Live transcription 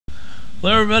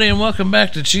Hello everybody and welcome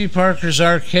back to G.Parkers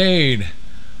Arcade,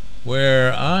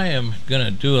 where I am going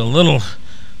to do a little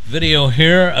video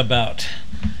here about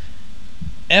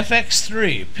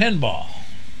FX3 pinball.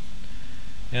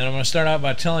 And I'm going to start out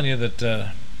by telling you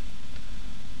that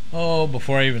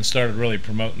before I even started really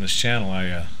promoting this channel,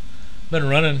 I've been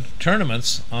running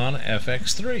tournaments on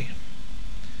FX3,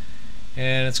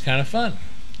 and it's kind of fun.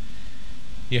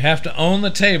 You have to own the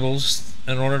tables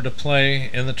in order to play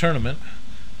in the tournament.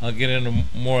 I'll get into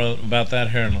more about that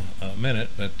here in a minute,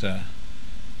 but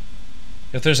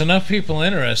if there's enough people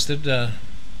interested,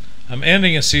 I'm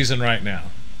ending a season right now,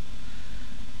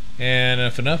 and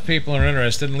if enough people are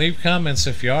interested, and leave comments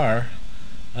if you are,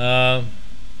 I'll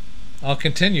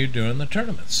continue doing the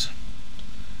tournaments.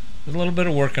 There's a little bit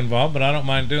of work involved, but I don't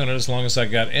mind doing it as long as I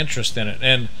got interest in it.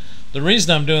 And the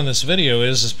reason I'm doing this video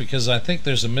is because I think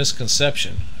there's a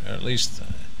misconception, or at least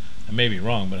I may be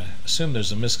wrong, but I assume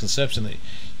there's a misconception that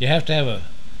you have to have a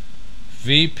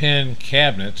vpin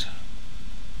cabinet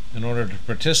in order to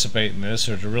participate in this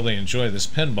or to really enjoy this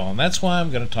pinball. And that's why I'm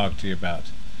going to talk to you about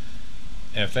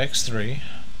FX3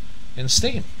 and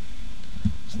Steam.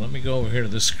 So let me go over here to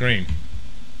this screen.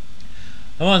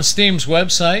 I'm on Steam's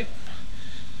website,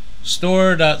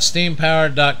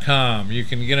 store.steampowered.com. You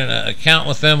can get an account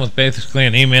with them with basically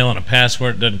an email and a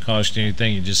password. It doesn't cost you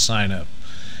anything, you just sign up.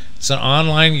 It's an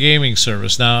online gaming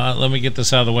service. Now, let me get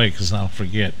this out of the way because I'll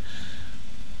forget.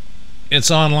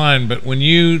 It's online, but when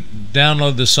you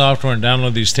download the software and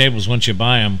download these tables, once you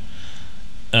buy them,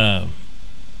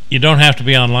 you don't have to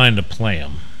be online to play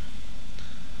them.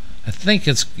 I think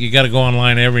you got to go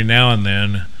online every now and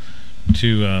then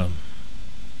to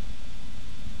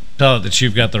tell it that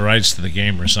you've got the rights to the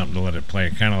game or something to let it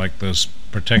play. Kind of like those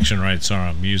protection rights are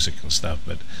on music and stuff,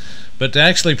 but to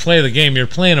actually play the game, you're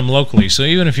playing them locally. So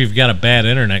even if you've got a bad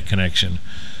internet connection,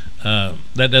 that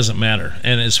doesn't matter.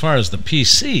 And as far as the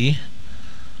PC,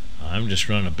 I'm just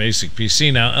running a basic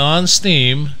PC. Now on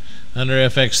Steam, under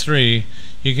FX3,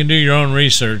 you can do your own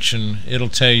research and it'll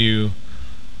tell you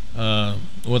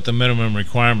what the minimum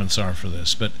requirements are for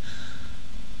this. But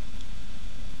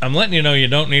I'm letting you know you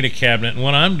don't need a cabinet. And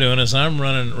what I'm doing is I'm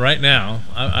running right now.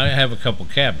 I have a couple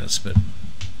cabinets, but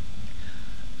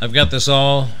I've got this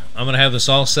all. I'm going to have this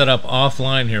all set up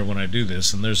offline here when I do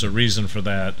this, and there's a reason for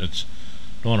that. I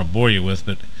don't want to bore you with,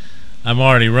 but I'm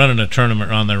already running a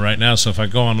tournament on there right now, so if I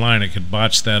go online, it could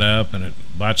botch that up, and it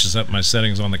botches up my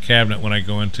settings on the cabinet when I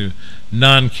go into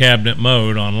non-cabinet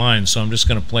mode online, so I'm just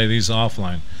going to play these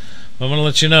offline. But I'm going to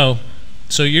let you know,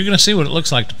 so you're going to see what it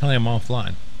looks like to play them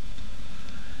offline.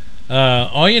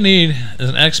 All you need is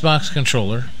an Xbox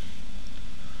controller,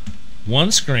 one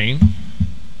screen,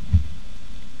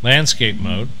 landscape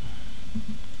mode.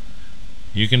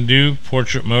 You can do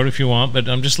portrait mode if you want, but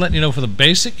I'm just letting you know for the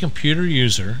basic computer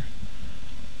user,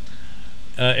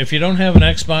 if you don't have an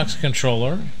Xbox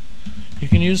controller, you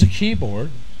can use a keyboard.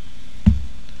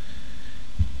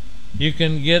 You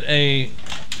can get a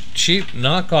cheap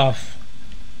knockoff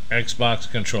Xbox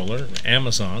controller,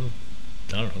 Amazon,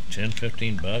 I don't know, 10,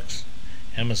 15 bucks.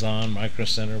 Amazon, Micro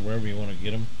Center, wherever you want to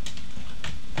get them.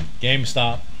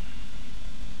 GameStop.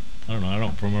 I don't know, I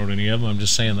don't promote any of them. I'm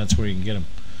just saying that's where you can get them.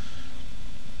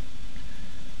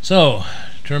 So,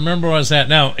 to remember where I was at.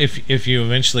 Now, if you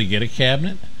eventually get a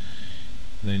cabinet,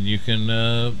 then you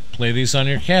can play these on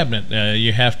your cabinet.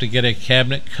 You have to get a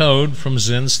cabinet code from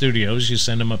Zen Studios. You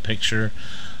send them a picture.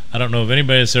 I don't know if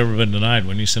anybody that's ever been denied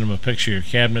when you send them a picture of your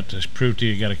cabinet to prove to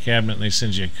you got a cabinet, and they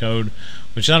send you a code,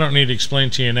 which I don't need to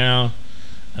explain to you now.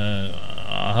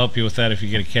 I'll help you with that if you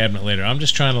get a cabinet later. I'm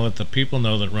just trying to let the people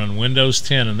know that run Windows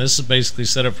 10, and this is basically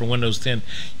set up for Windows 10.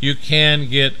 You can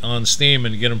get on Steam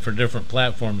and get them for different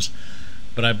platforms,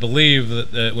 but I believe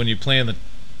that when you play in the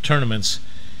tournaments,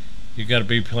 you've got to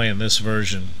be playing this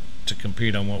version to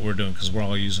compete on what we're doing, because we're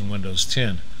all using Windows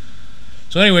 10.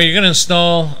 So anyway, you're going to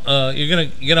install, you're going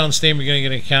to get on Steam, you're going to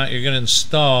get an account, you're going to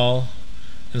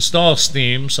install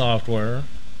Steam software.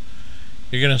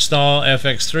 You're going to install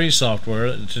FX3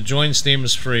 software. To join Steam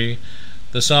is free.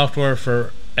 The software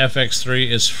for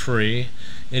FX3 is free.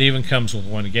 It even comes with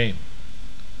one game.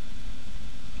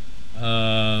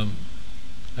 I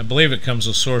believe it comes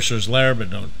with Sorcerer's Lair, but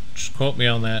don't just quote me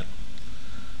on that.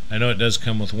 I know it does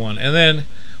come with one. And then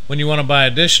when you want to buy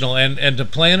additional, and to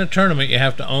play in a tournament, you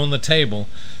have to own the table.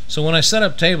 So when I set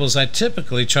up tables, I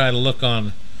typically try to look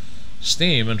on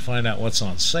Steam and find out what's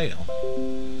on sale.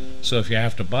 So if you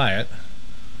have to buy it,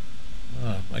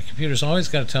 my computer's always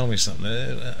got to tell me something.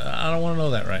 I don't want to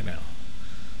know that right now.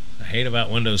 I hate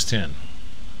about Windows 10.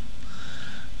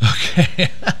 Okay.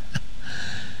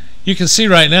 You can see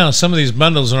right now some of these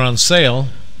bundles are on sale.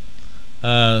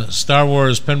 Star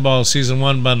Wars Pinball Season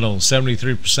 1 bundle,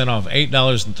 73% off,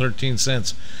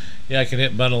 $8.13. Yeah, I can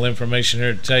hit bundle information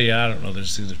here to tell you. I don't know,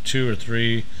 there's either 2 or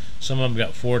 3. Some of them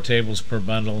got 4 tables per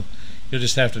bundle. You'll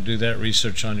just have to do that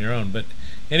research on your own. But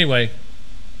anyway,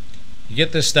 you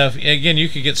get this stuff. Again, you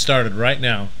could get started right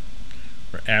now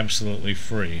for absolutely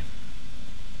free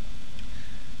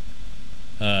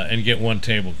and get 1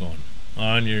 table going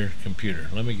on your computer.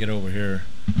 Let me get over here,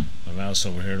 my mouse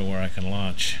over here, to where I can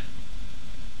launch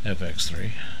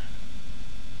FX3.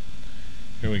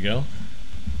 Here we go.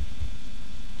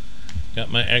 Got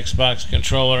my Xbox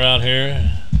controller out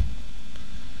here.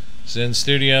 Zen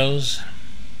Studios.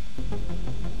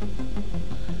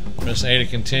 Press A to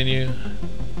continue.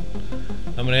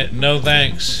 I'm gonna hit no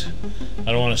thanks.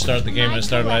 I don't want to start the game I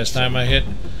started last time. I hit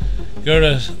go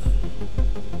to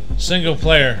single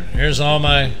player. Here's all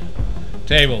my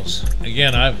tables.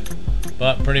 Again, I've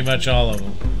bought pretty much all of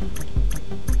them.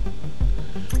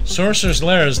 Sorcerer's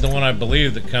Lair is the one I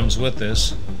believe that comes with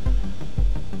this.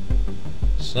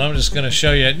 So I'm just going to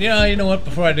show you. Yeah, you know what?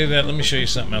 Before I do that, let me show you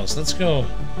something else. Let's go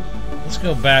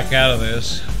back out of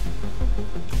this.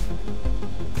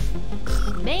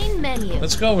 Main menu.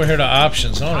 Let's go over here to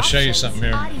options. I want to show you something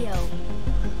here. Audio.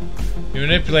 You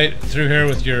manipulate through here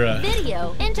with your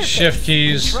Video, interface, shift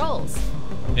keys controls.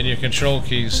 And your control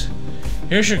keys.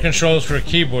 Here's your controls for a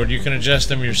keyboard. You can adjust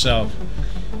them yourself.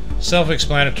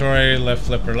 Self-explanatory: left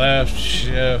flipper left,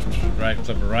 shift, right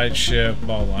flipper right, shift,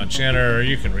 ball launch enter.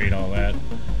 You can read all that.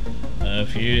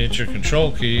 If you hit your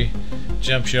control key,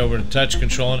 jumps you over to touch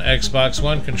control and Xbox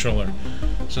One controller.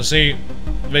 So see,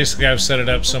 basically I've set it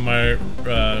up so my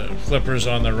flippers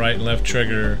on the right and left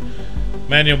trigger.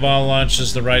 Manual ball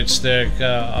launches the right stick,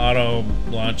 auto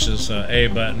launches A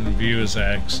button, view is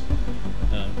X.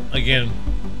 Again,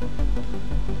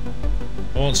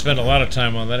 I won't spend a lot of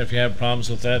time on that. If you have problems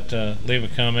with that, leave a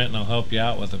comment and I'll help you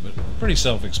out with it, but pretty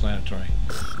self-explanatory.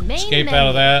 Escape out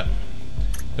of that,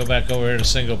 go back over here to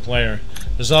single player.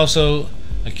 There's also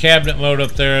a cabinet mode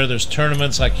up there. There's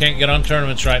tournaments. I can't get on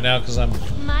tournaments right now because I'm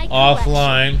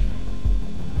offline.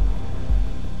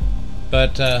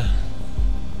 But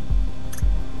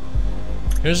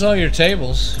here's all your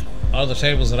tables, all the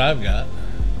tables that I've got.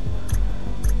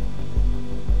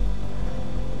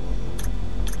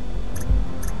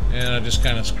 And I just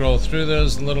kind of scroll through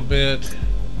those a little bit.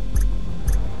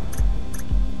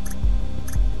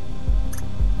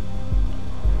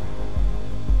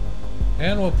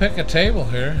 And we'll pick a table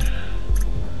here.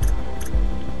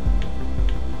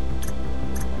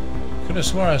 Could have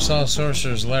swore I saw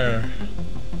Sorcerer's Lair.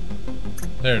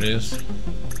 There it is.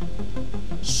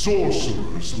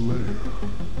 Sorcerer's Lair.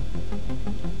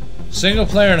 Single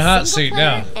player and hot seat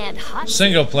now.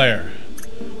 Single player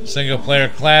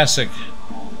classic.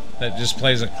 That just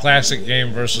plays a classic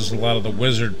game versus a lot of the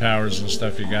wizard powers and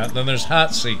stuff you got. Then there's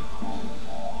hot seat.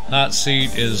 Hot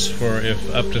seat is for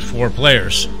if up to 4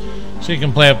 players. So you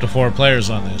can play up to 4 players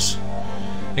on this.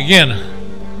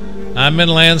 Again, I'm in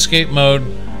landscape mode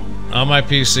on my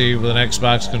PC with an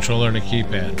Xbox controller and a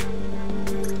keypad.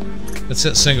 That's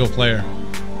it, single player.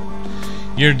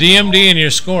 Your DMD and your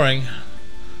scoring,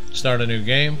 start a new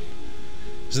game,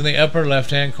 is in the upper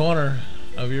left-hand corner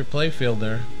of your playfield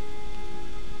there.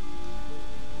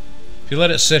 If you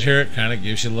let it sit here, it kind of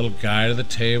gives you a little guide of the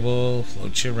table,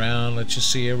 floats you around, lets you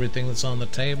see everything that's on the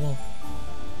table.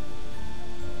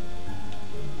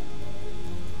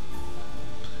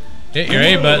 Hit your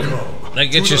A button. That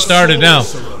gets you started now.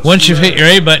 Once you've hit your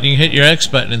A button, you can hit your X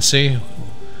button and see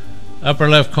upper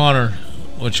left corner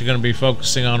what you're going to be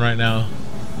focusing on right now.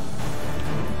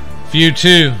 View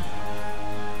 2,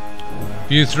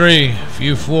 View 3,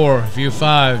 View 4, View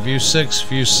 5, View 6,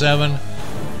 View 7,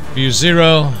 View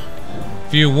 0,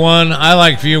 View 1. I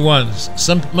like View 1.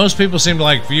 Most people seem to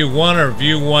like View 1 or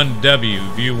View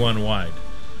 1W, View 1 wide.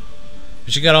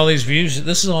 But you got all these views.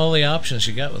 This is all the options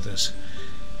you got with this.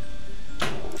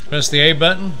 Press the A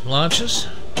button, launches.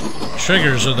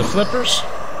 Triggers are the flippers.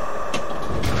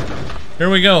 Here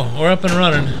we go. We're up and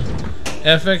running.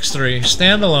 FX3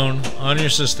 standalone on your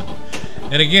system.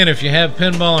 And again, if you have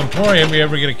Pinball Emporium, you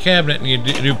ever get a cabinet and you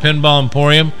do Pinball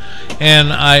Emporium,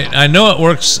 and I know it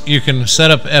works. You can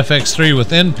set up FX3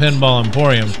 within Pinball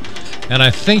Emporium, and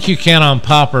I think you can on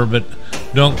Popper, but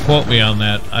don't quote me on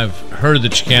that. I've heard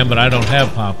that you can, but I don't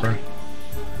have Popper.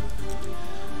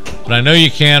 But I know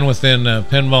you can within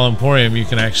Pinball Emporium. You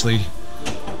can actually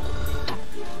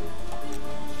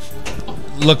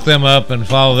look them up and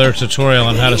follow their tutorial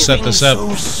on how to set this up,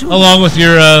 along with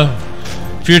your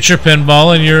future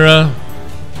pinball and your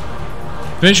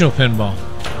visual pinball.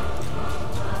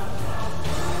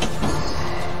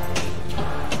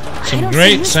 Some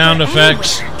great sound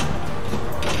effects.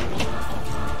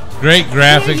 Great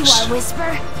graphics. Here you are,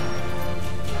 Whisper.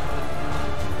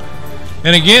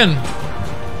 And again,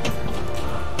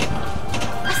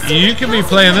 you can be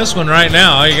playing this one right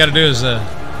now. All you got to do is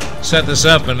set this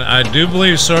up, and I do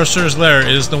believe Sorcerer's Lair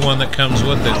is the one that comes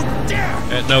with it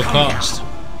at no cost.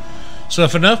 So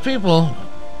if enough people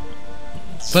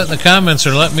put in the comments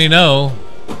or let me know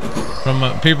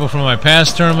from people from my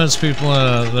past tournaments, people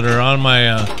that are on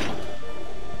my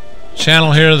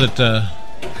channel here that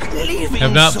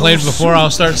have not played before, I'll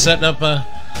start setting up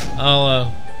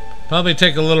I'll probably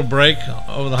take a little break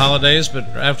over the holidays, but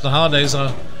after the holidays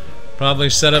I'll probably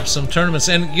set up some tournaments.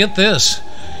 And get this,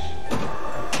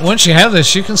 once you have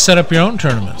this, you can set up your own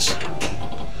tournaments.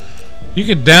 You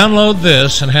could download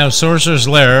this and have Sorcerer's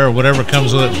Lair or whatever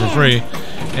comes with it for free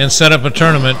and set up a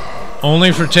tournament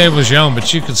only for tables you own,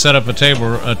 but you can set up a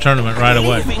tournament right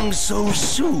away. Leaving so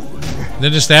soon.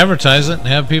 Then just advertise it and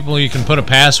have people, you can put a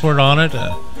password on it.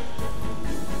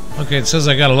 Okay, it says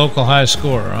I got a local high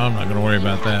score. I'm not going to worry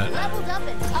about that. Leveled up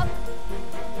and up.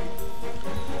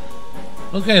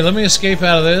 Okay, let me escape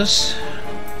out of this.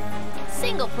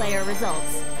 Single player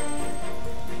results.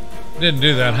 Didn't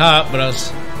do that hot, but I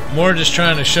was more just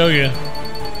trying to show you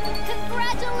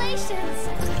Congratulations.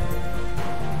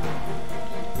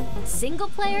 Single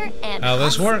player and how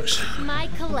this works. My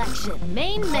collection.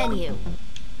 Main menu.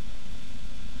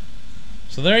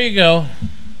 So there you go.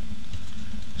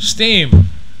 Steam.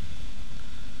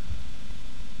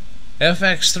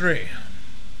 FX3.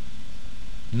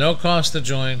 No cost to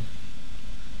join.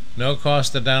 No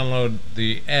cost to download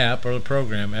the app or the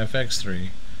program, FX3.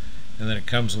 And then it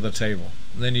comes with a table.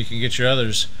 And then you can get your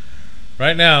others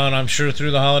right now, and I'm sure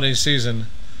through the holiday season.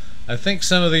 I think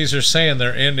some of these are saying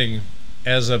they're ending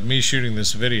as of me shooting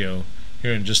this video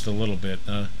here in just a little bit.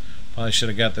 Probably should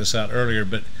have got this out earlier,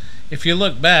 but if you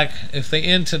look back, if they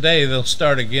end today, they'll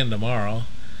start again tomorrow.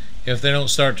 If they don't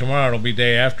start tomorrow, it'll be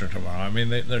day after tomorrow. I mean,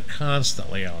 they're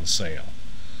constantly on sale.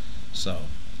 So,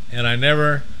 and I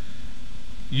never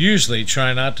usually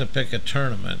try not to pick a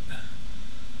tournament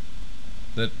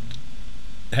that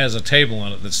has a table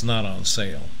on it that's not on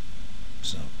sale.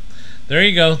 So there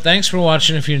you go. Thanks for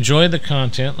watching. If you enjoyed the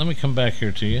content, let me come back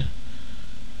here to you.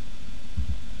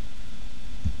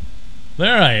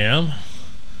 There I am.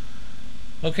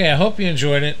 Okay, I hope you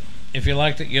enjoyed it. If you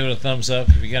liked it, give it a thumbs up.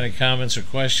 If you got any comments or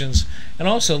questions, and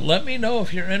also let me know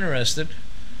if you're interested,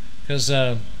 because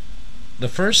the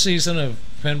first season of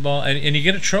pinball, and you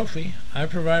get a trophy. I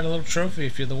provide a little trophy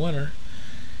if you're the winner,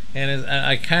 and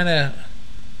I kind of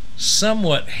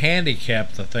somewhat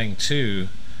handicap the thing too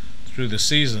through the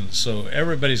season, so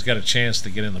everybody's got a chance to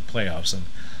get in the playoffs. And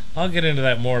I'll get into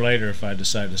that more later if I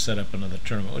decide to set up another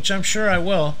tournament, which I'm sure I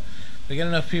will. We get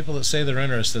enough people that say they're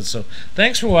interested. So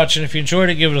thanks for watching. If you enjoyed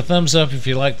it, give it a thumbs up. If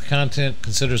you like the content,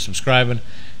 consider subscribing.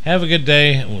 Have a good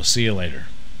day, and we'll see you later.